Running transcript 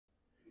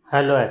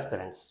Hello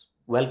aspirants,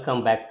 welcome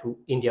back to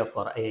India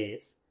for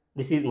IAS.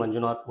 This is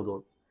Manjunath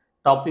Mudod.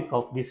 Topic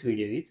of this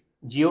video is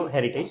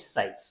Geo-heritage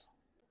sites.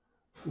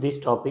 This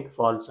topic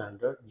falls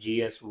under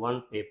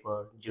GS1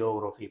 paper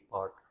geography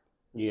part.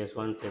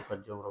 GS1 paper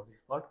geography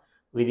part.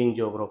 Within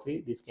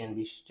geography, this can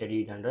be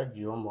studied under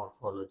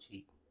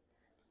geomorphology.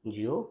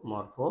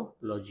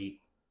 Geomorphology.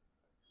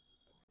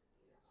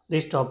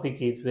 This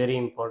topic is very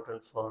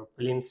important for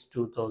prelims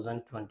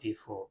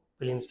 2024.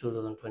 Prelims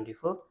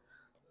 2024.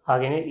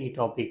 ಹಾಗೆಯೇ ಈ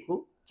topic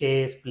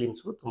KS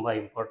ಪ್ರಿಲಿಮ್ಸ್ಗೂ ತುಂಬ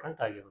important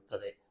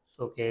ಆಗಿರುತ್ತದೆ.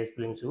 So KS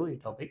ಪ್ರಿಲಿಮ್ಸ್ಗೂ ಈ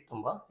topic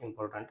ತುಂಬ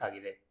important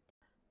ಆಗಿದೆ.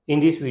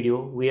 In this video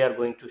we are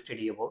going to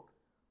study about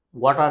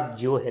what are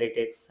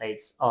geoheritage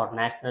sites or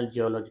national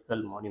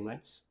geological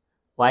monuments,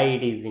 why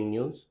it is in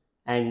news,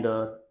 and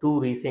two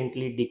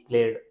recently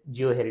declared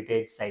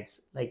geoheritage sites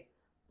like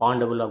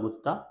Pandaga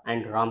Gutta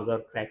and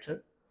Ramgarh Crater.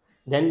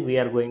 Then we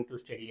are going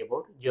to study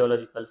about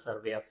Geological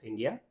Survey of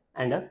India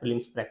and a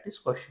prelims practice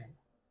question.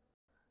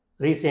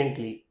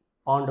 Recently,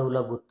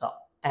 Pandaga Gutta,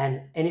 an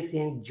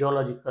ancient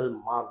geological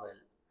marvel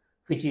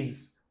which is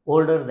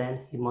older than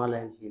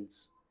Himalayan hills,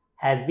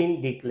 has been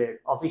declared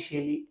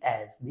officially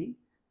as the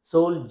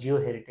sole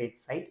geoheritage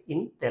site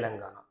in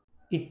Telangana.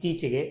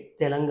 ಇತ್ತೀಚೆಗೆ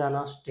Telangana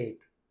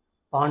state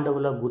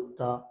ಪಾಂಡವಲ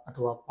ಗುತ್ತ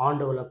ಅಥವಾ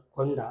ಪಾಂಡವಲ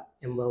ಕೊಂಡ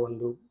ಎಂಬ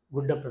ಒಂದು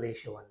ಗುಡ್ಡ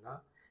ಪ್ರದೇಶವನ್ನು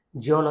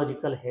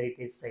geological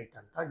heritage site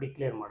ಅಂತ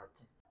declare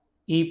ಮಾಡುತ್ತೆ.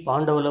 ಈ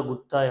ಪಾಂಡವಲ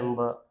ಗುತ್ತ ಎಂಬ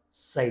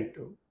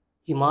ಸೈಟು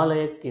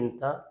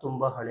ಹಿಮಾಲಯಕ್ಕಿಂತ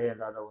ತುಂಬ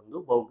ಹಳೆಯದಾದ ಒಂದು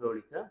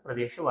ಭೌಗೋಳಿಕ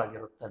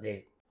ಪ್ರದೇಶವಾಗಿರುತ್ತದೆ.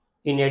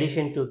 In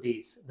addition to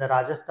this, the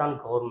Rajasthan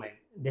government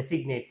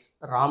designates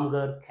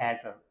Ramgarh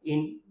Crater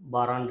in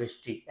Baran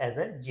district as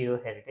a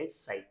geoheritage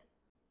site.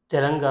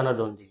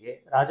 ತೆಲಂಗಾಣದೊಂದಿಗೆ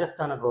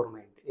Rajasthan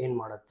government ಏನು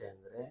ಮಾಡುತ್ತೆ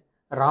ಅಂದರೆ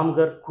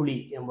ರಾಮ್ಗರ್ ಕುಳಿ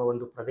ಎಂಬ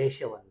ಒಂದು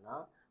ಪ್ರದೇಶವನ್ನು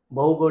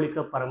ಭೌಗೋಳಿಕ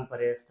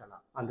ಪರಂಪರೆಯ ಸ್ಥಳ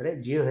ಅಂದರೆ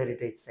ಜಿಯೋ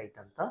ಹೆರಿಟೇಜ್ ಸೈಟ್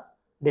ಅಂತ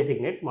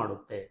ಡೆಸಿಗ್ನೇಟ್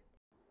ಮಾಡುತ್ತೆ.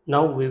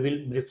 Now we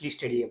will briefly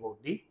study about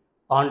the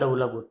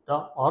ಪಾಂಡವಲ Gutta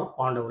R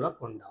ಪಾಂಡವಲ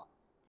ಕೊಂಡ.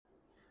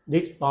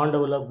 This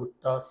ಪಾಂಡವಲ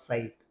Gutta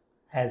site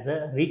has a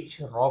rich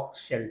rock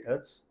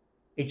shelters.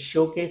 It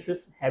showcases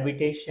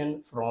habitation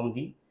from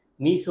the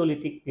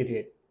Mesolithic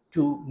period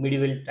to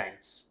medieval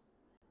times.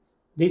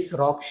 This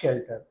rock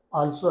shelter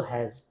also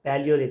has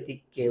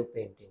Paleolithic cave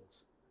paintings.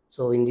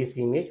 So in this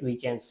image we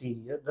can see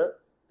here the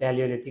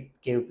Paleolithic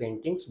cave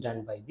paintings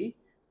done by the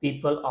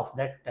people of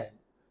that time.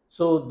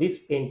 So this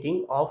painting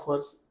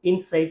offers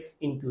insights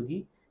into the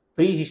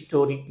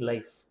prehistoric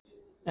life.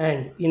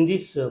 And in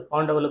this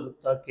Pandavala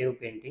Gupta cave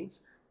paintings,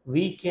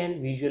 we can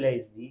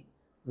visualize the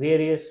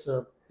various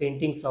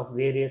paintings of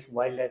various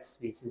wildlife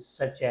species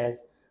such as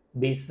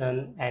bison,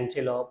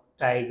 antelope,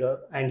 tiger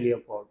and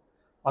leopard,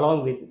 along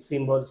with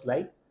symbols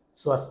like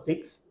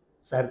swastiks,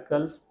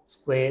 circles,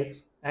 squares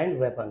and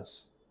weapons.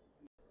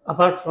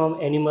 Apart from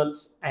animals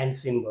and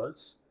symbols,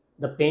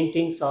 the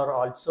paintings are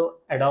also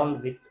adorned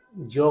with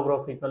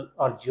geographical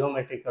or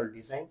geometrical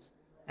designs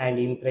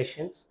and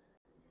impressions,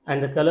 and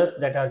the colors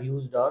that are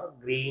used are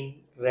green,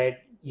 red,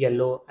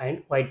 yellow and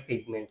white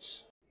pigments.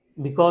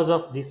 Because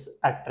of this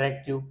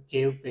attractive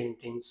cave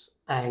paintings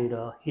and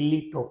hilly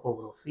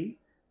topography,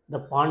 the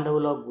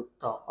Pandavala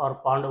Gutta or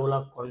Pandavala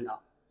Konda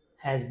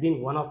has been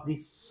one of the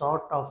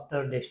sought after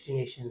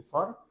destination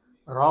for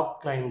rock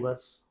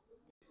climbers.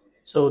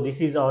 So this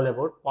is all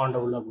about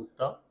Pandavala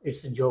Gutta,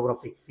 its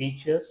geographic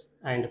features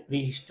and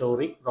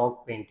prehistoric rock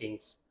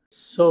paintings.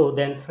 So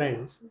then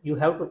friends, you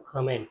have to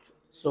comment.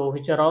 So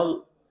which are all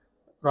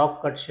rock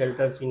cut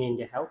shelters in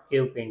India have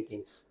cave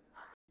paintings?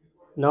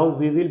 Now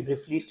we will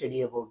briefly study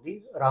about the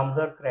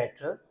Ramgarh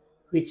Crater,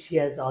 which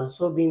has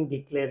also been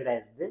declared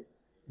as the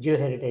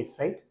Geoheritage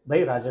Site by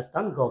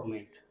Rajasthan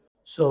government.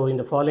 So in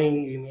the following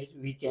image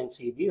we can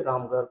see the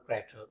Ramgarh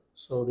Crater.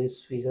 So this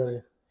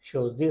figure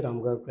shows the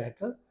Ramgarh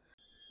Crater.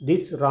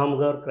 This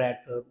Ramgarh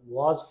Crater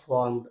was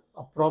formed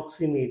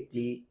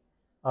approximately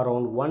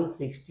around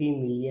 160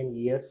 million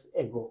years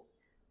ago.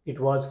 It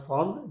was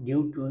formed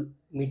due to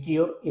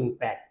meteor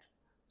impact.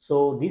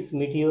 So this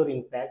meteor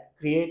impact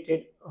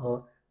created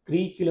a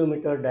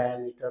 3-kilometer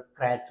diameter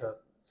crater.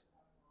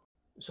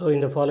 So in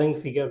the following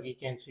figure we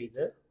can see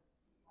the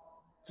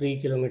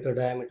 3-kilometer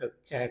diameter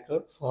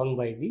crater formed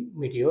by the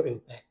meteor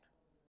impact.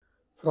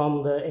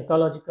 From the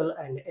ecological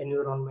and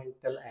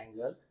environmental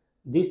angle,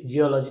 this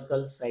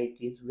geological site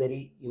is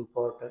very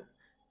important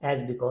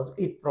as because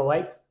it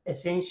provides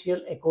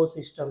essential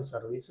ecosystem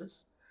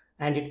services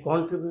and it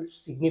contributes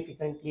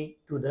significantly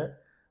to the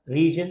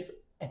region's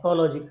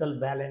ecological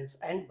balance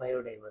and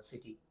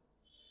biodiversity.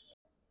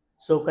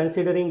 So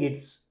considering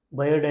its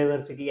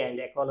biodiversity and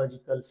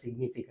ecological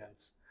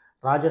significance,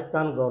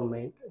 Rajasthan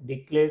government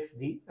declares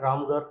the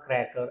Ramgarh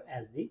Crater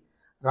as the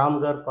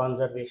Ramgarh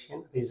Conservation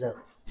Reserve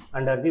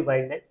under the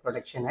Wildlife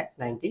Protection Act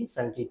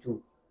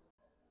 1972.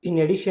 In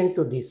addition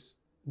to this,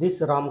 this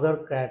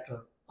Ramgarh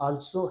Crater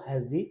also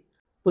has the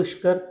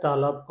Pushkar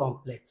Talab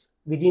complex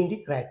within the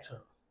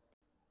crater.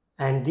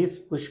 And this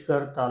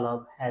Pushkar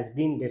Talab has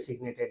been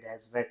designated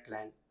as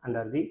wetland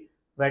under the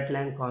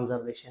Wetland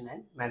Conservation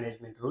and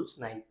Management Rules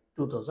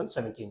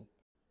 2017.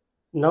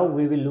 Now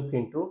we will look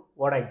into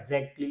what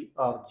exactly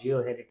are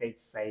geoheritage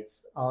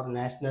sites or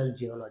national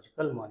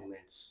geological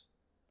monuments.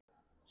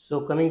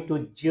 So coming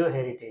to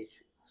geoheritage.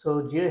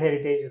 So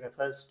geoheritage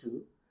refers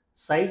to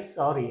sites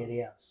or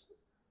areas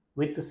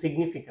with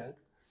significant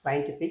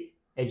scientific,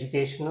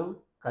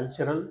 educational,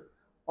 cultural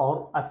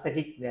or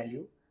aesthetic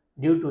value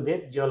due to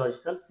their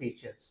geological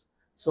features.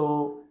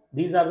 So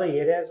these are the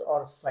areas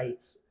or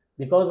sites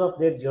because of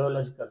their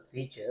geological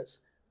features,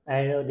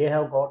 and they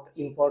have got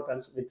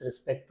importance with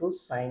respect to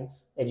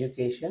science,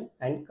 education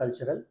and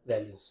cultural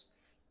values.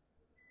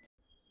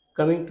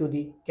 Coming to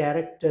the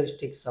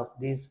characteristics of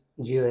these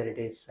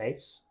geoheritage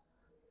sites,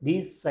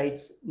 these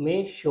sites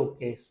may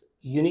showcase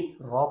unique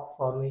rock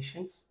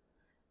formations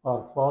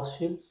or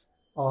fossils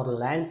or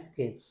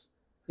landscapes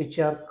which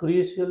are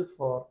crucial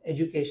for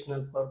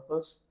educational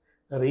purpose,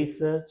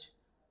 research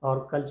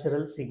or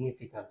cultural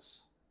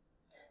significance.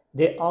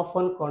 They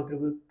often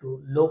contribute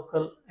to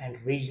local and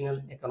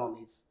regional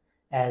economies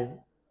as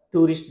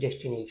tourist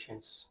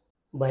destinations.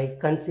 By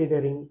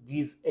considering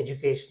these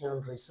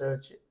educational,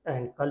 research,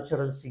 and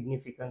cultural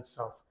significance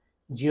of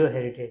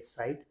geoheritage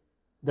site,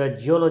 the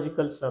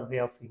Geological Survey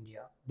of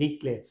India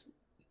declares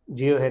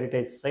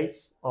geoheritage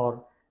sites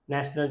or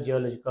national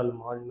geological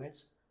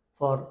monuments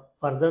for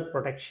further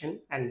protection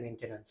and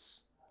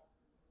maintenance.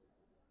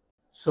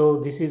 So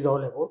this is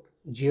all about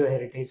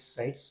geoheritage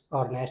sites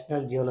or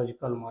national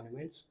geological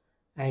monuments,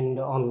 and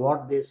on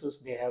what basis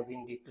they have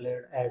been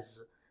declared as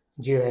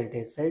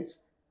geoheritage sites,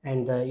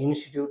 and the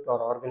institute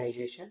or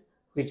organization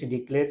which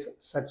declares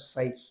such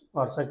sites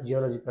or such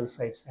geological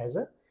sites as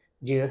a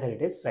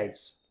geoheritage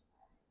sites.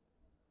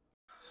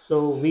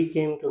 So we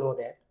came to know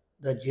that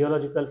the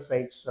geological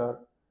sites are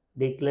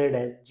declared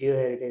as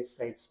geoheritage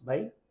sites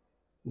by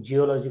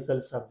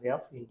Geological Survey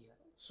of India.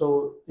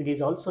 So it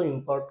is also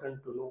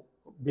important to know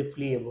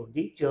briefly about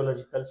the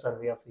Geological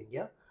Survey of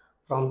India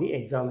from the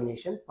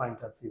examination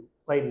point of view.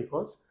 Why?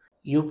 Because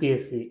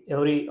UPSC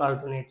every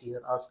alternate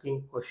year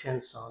asking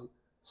questions on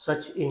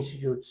such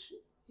institutes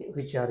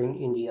which are in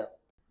India.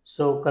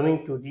 So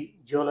coming to the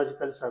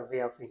Geological Survey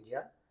of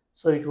India,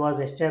 so it was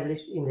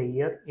established in the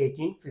year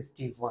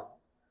 1851.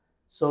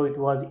 So it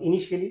was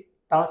initially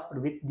tasked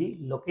with the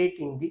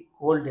locating the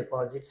coal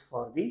deposits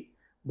for the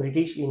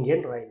British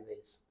Indian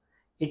Railways.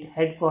 Its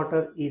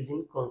headquarters is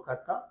in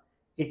Kolkata.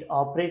 It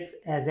operates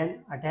as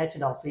an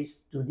attached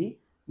office to the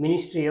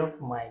Ministry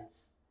of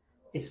Mines.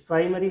 Its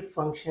primary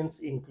functions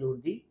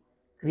include the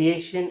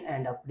creation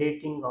and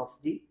updating of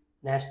the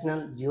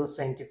national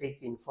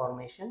geoscientific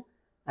information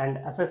and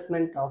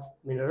assessment of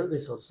mineral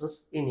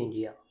resources in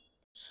India.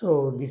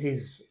 So this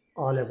is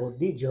all about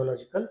the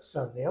Geological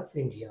Survey of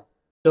India.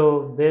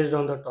 So based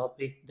on the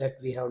topic that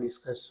we have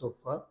discussed so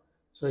far,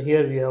 so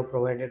here we have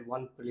provided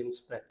one prelims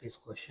practice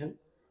question.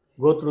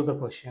 Go through the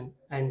question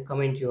and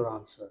comment your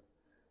answer.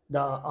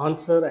 The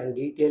answer and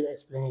detailed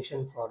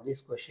explanation for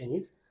this question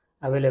is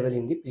available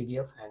in the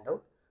PDF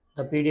handout.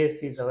 The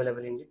PDF is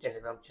available in the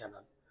Telegram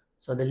channel.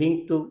 So the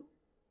link to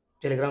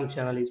Telegram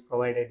channel is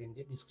provided in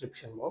the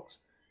description box.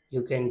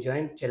 You can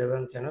join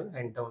Telegram channel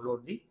and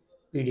download the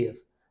PDF.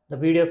 The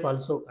PDF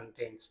also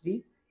contains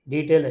the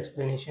detailed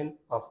explanation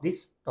of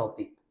this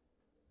topic.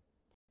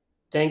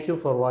 Thank you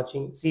for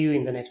watching. See you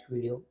in the next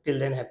video. Till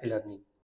then, happy learning.